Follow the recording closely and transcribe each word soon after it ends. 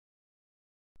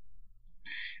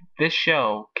This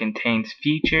show contains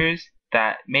features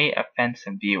that may offend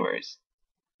some viewers.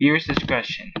 Viewers'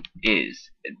 discretion is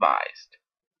advised.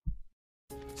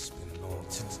 It's been a long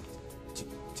time.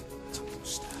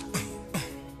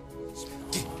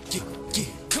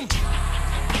 Come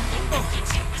on.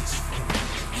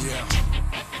 Yeah.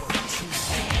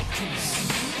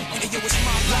 Hey, yo, it's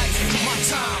my life, my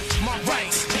time, my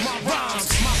rights, my rhymes,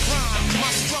 my grind,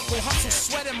 my struggle, hustle,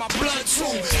 sweat in my blood too.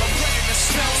 My predator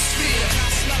smells fear, I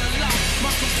smell a lot.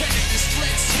 My competitors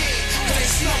flex here, cause they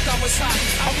smelt I was hot.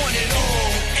 I want it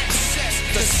all, excess,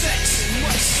 the sex,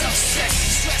 much success,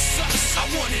 stress us. I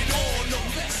want it all, no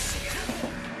less.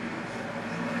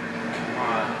 Come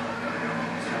on,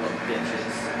 son of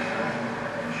bitches.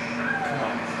 Come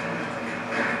on.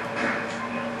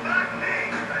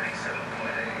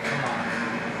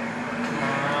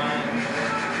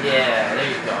 Yeah, there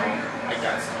you go. I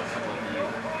got some a couple of you.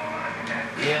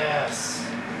 Yes.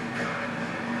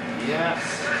 Yes.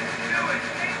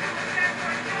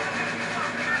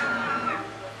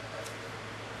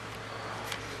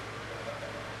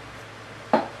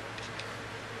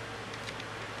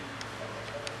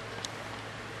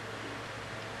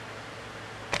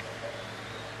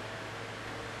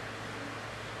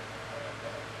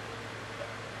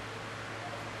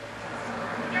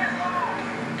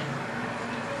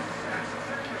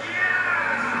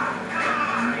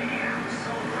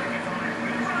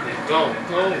 Go,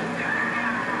 go.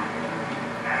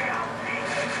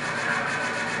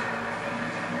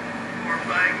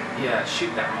 Yeah,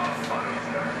 shoot that motherfucker.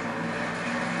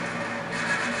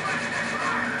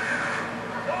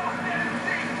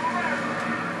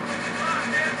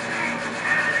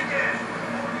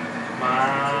 Come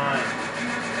on.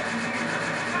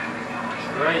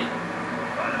 Right.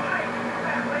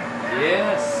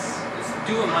 Yes. Let's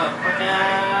do it,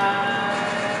 motherfucker.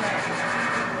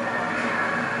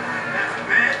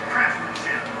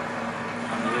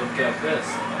 Get this.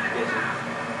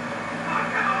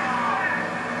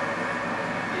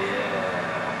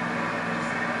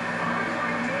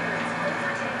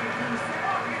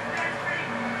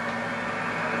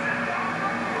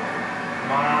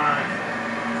 Come on.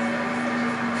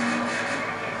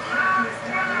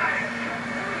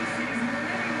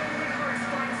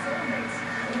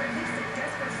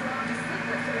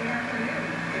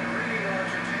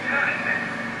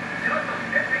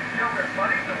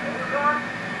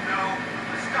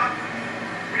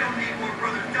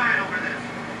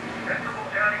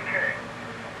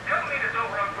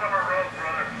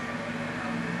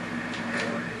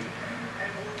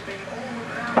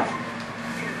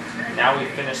 Now we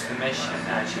finished the mission,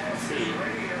 as you can see.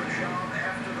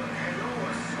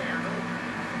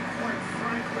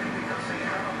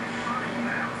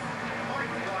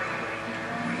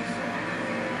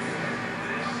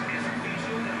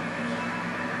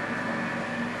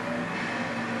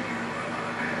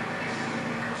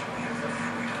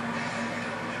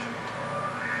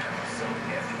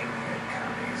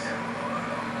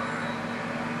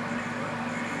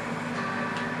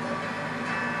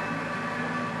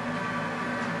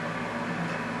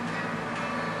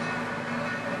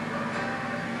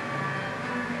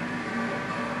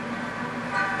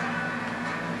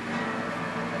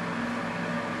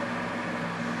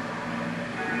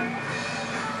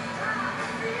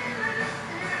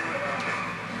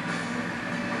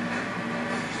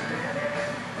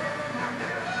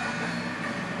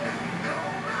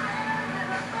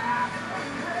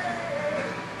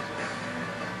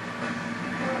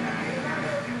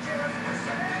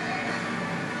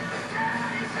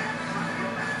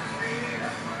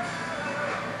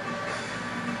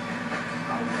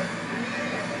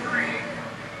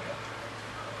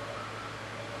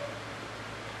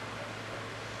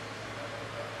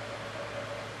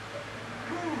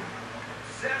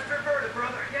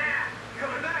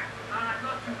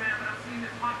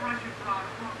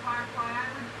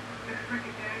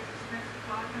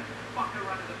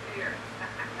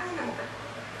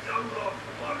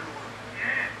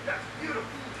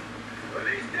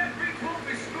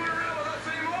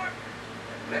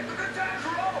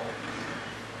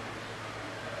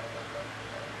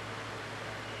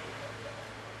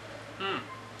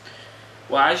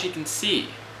 Well, as you can see,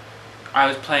 I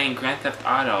was playing Grand Theft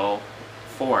Auto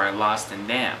 4 Lost and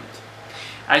Damned.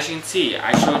 As you can see,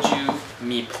 I showed you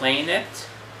me playing it,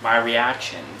 my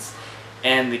reactions,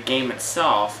 and the game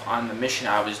itself on the mission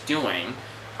I was doing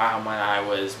when I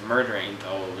was murdering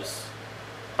those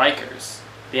bikers,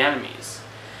 the enemies.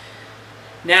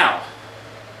 Now,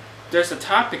 there's a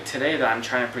topic today that I'm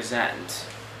trying to present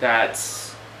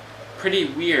that's pretty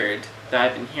weird that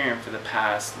I've been hearing for the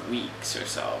past weeks or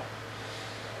so.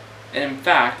 And in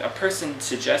fact, a person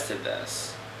suggested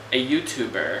this, a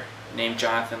YouTuber named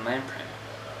Jonathan Lamprey.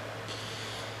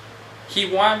 He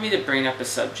wanted me to bring up a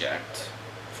subject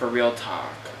for Real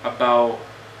Talk about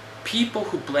people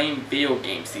who blame video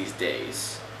games these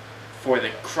days for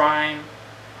the crime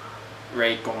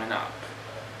rate going up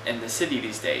in the city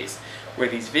these days, where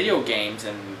these video games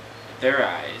in their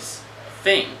eyes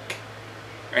think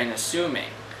and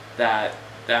assuming that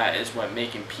that is what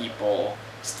making people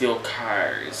steal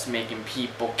cars, making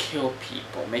people kill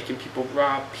people, making people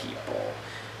rob people.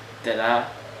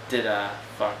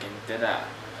 Fucking da-da.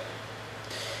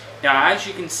 Now, as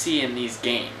you can see in these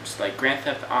games, like Grand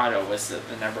Theft Auto was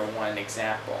the number one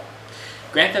example.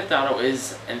 Grand Theft Auto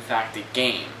is, in fact, a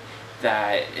game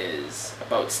that is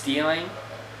about stealing,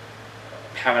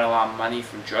 having a lot of money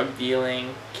from drug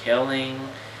dealing, killing,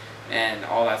 and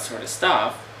all that sort of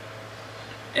stuff,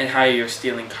 and how you're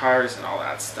stealing cars and all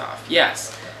that stuff.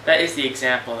 Yes, that is the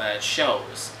example that it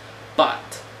shows,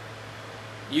 but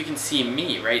you can see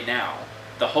me right now,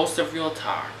 the host of Real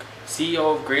Talk,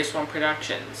 CEO of Grace One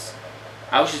Productions.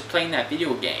 I was just playing that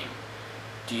video game.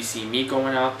 Do you see me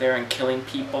going out there and killing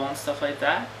people and stuff like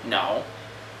that? No,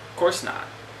 of course not.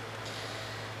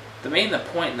 The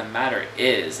point in the matter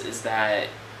is that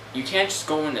you can't just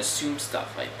go and assume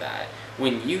stuff like that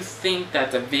when you think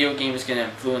that the video game is going to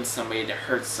influence somebody to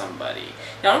hurt somebody.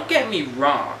 Now, don't get me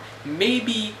wrong.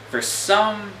 Maybe for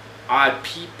some odd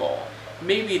people,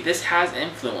 maybe this has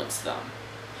influenced them.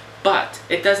 But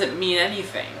it doesn't mean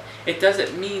anything. It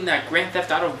doesn't mean that Grand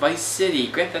Theft Auto Vice City,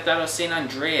 Grand Theft Auto San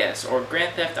Andreas, or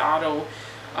Grand Theft Auto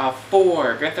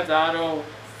 4, Grand Theft Auto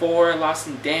 4 Lost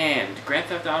and Damned, Grand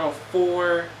Theft Auto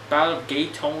 4 Battle of Gay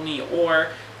Tony, or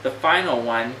the final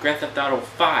one, Grand Theft Auto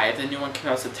 5, the new one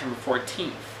came out September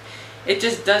 14th. It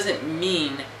just doesn't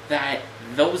mean that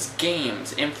those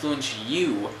games influence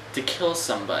you to kill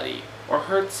somebody, or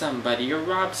hurt somebody, or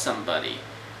rob somebody.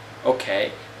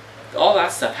 Okay? All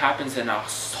that stuff happens in a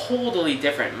totally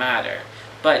different matter,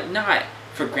 but not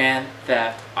for Grand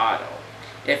Theft Auto.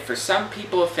 If for some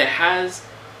people, if it has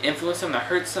influenced them to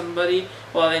hurt somebody,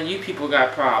 well then you people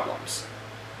got problems.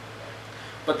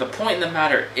 But the point in the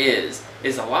matter is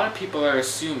a lot of people are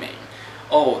assuming,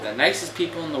 oh, the nicest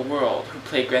people in the world who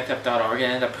play Grand Theft Auto are going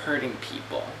to end up hurting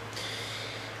people.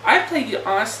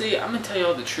 Honestly, I'm going to tell you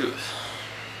all the truth.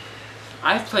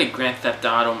 I've played Grand Theft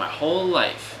Auto my whole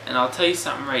life, and I'll tell you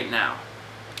something right now.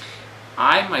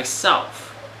 I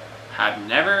myself have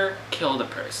never killed a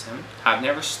person, have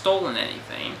never stolen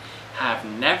anything, have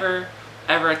never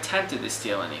ever attempted to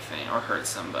steal anything or hurt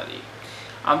somebody.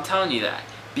 I'm telling you that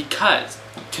because,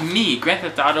 to me, Grand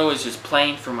Theft Auto is just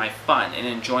playing for my fun and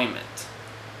enjoyment.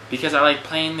 Because I like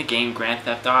playing the game Grand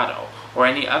Theft Auto, or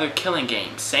any other killing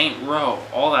game, Saint Row,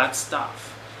 all that stuff.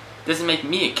 Doesn't make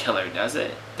me a killer, does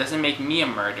it? Doesn't make me a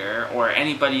murderer, or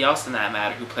anybody else in that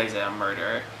matter who plays a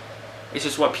murderer. It's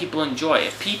just what people enjoy.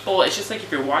 It's just like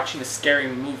if you're watching a scary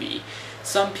movie.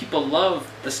 Some people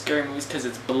love the scary movies because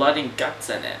it's blood and guts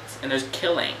in it, and there's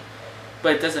killing.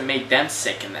 But it doesn't make them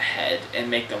sick in the head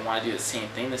and make them want to do the same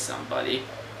thing to somebody.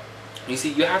 You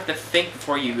see, you have to think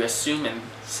before you assume and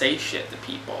say shit to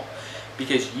people,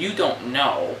 because you don't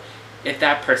know if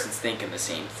that person's thinking the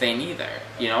same thing either.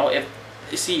 You know,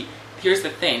 you see, here's the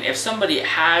thing. If somebody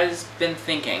has been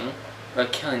thinking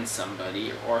about killing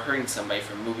somebody or hurting somebody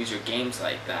from movies or games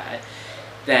like that,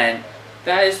 then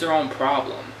that is their own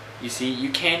problem. You see, you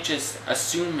can't just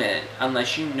assume it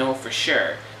unless you know for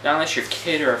sure. Not unless your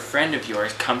kid or a friend of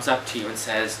yours comes up to you and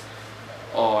says,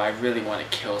 oh, I really want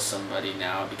to kill somebody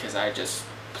now because I just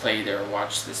played or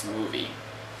watched this movie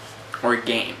or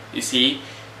game. You see,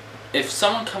 if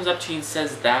someone comes up to you and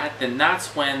says that, then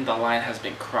that's when the line has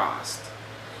been crossed.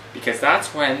 Because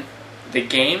that's when the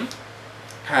game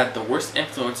had the worst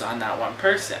influence on that one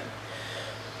person.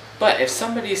 But if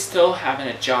somebody's still having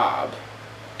a job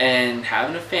and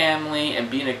having a family and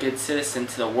being a good citizen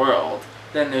to the world,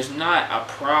 then there's not a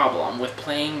problem with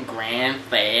playing Grand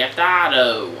Theft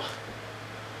Auto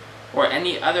or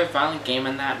any other violent game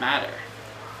in that matter.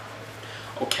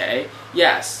 Okay,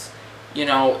 yes, you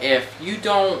know, if you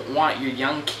don't want your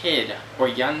young kid or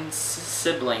young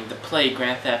sibling to play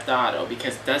Grand Theft Auto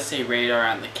because it does say rated R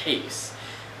on the case,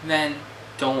 then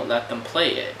don't let them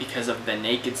play it because of the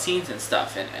naked scenes and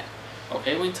stuff in it.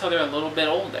 Okay, wait until they're a little bit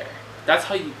older. That's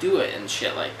how you do it and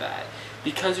shit like that.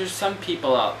 Because there's some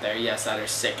people out there, yes, that are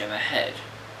sick in the head.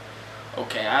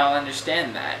 Okay, I'll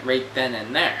understand that right then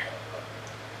and there.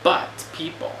 But,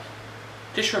 people,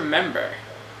 just remember,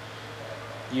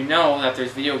 you know that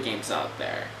there's video games out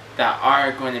there that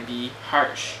are going to be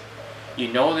harsh. You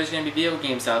know there's going to be video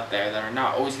games out there that are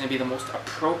not always going to be the most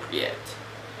appropriate.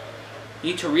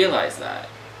 You need to realize that.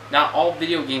 Not all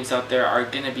video games out there are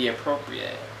going to be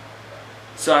appropriate.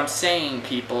 So I'm saying,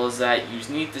 people, is that you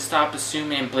need to stop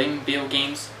assuming and blaming video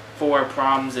games for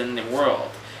problems in the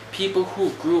world. People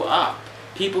who grew up,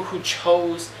 people who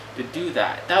chose to do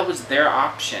that, that was their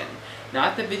option,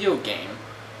 not the video game,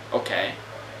 okay?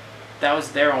 That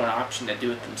was their own option to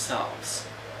do it themselves,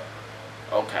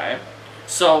 okay?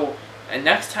 So, and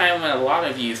next time when a lot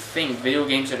of you think video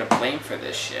games are to blame for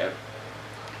this shit,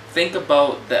 think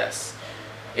about this.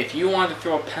 If you want to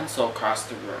throw a pencil across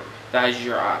the room, that is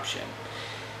your option.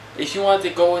 If you want to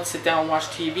go and sit down and watch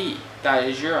TV, that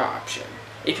is your option.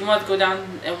 If you want to go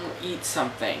down and eat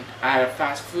something at a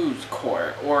fast food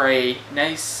court, or a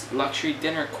nice luxury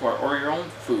dinner court, or your own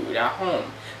food at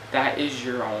home, that is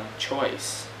your own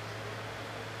choice.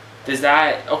 Does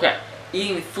that, okay,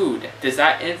 eating food, does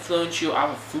that influence you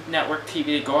off of Food Network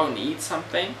TV to go out and eat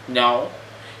something? No.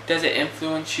 Does it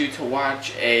influence you to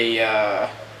watch a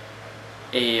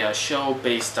show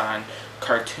based on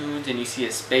cartoons and you see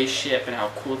a spaceship and how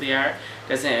cool they are?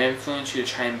 Does it influence you to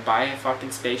try and buy a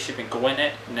fucking spaceship and go in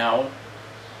it? No.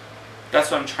 That's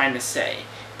what I'm trying to say.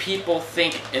 People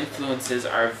think influences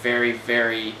are very,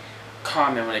 very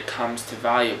common when it comes to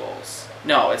valuables.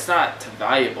 No, it's not to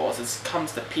valuables. It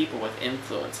comes to people with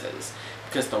influences,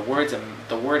 because the word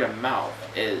of mouth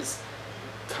is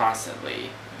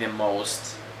constantly the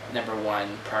most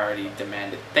 #1 priority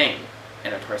demanded thing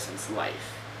in a person's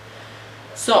life.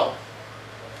 So,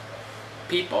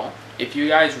 people, if you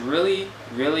guys really,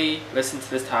 really listen to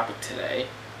this topic today,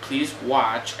 please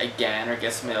watch again or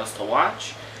get somebody else to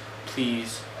watch.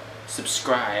 Please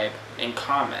subscribe and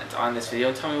comment on this video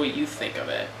and tell me what you think of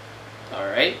it.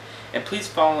 Alright? And please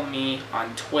follow me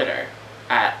on Twitter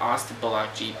at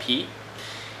AustinBullockGP.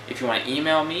 If you want to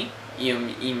email me,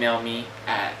 email me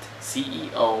at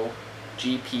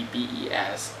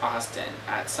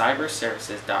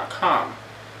ceogpbesaustin@cyberservices.com.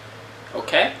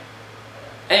 Okay?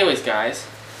 Anyways, guys,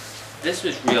 this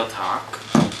was Real Talk.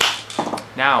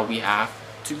 Now we have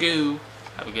to go.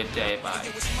 Have a good day. Bye.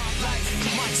 It was my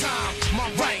life, my time, my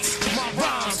rights, my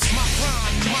rhymes, my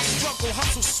grind, my struggle,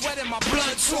 hustle, sweat in my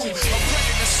blood too. A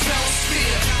predator smells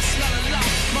fear, I smell a lot.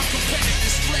 My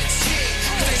competitors flex,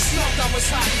 yeah. They smelled I was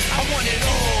hot. I want it all.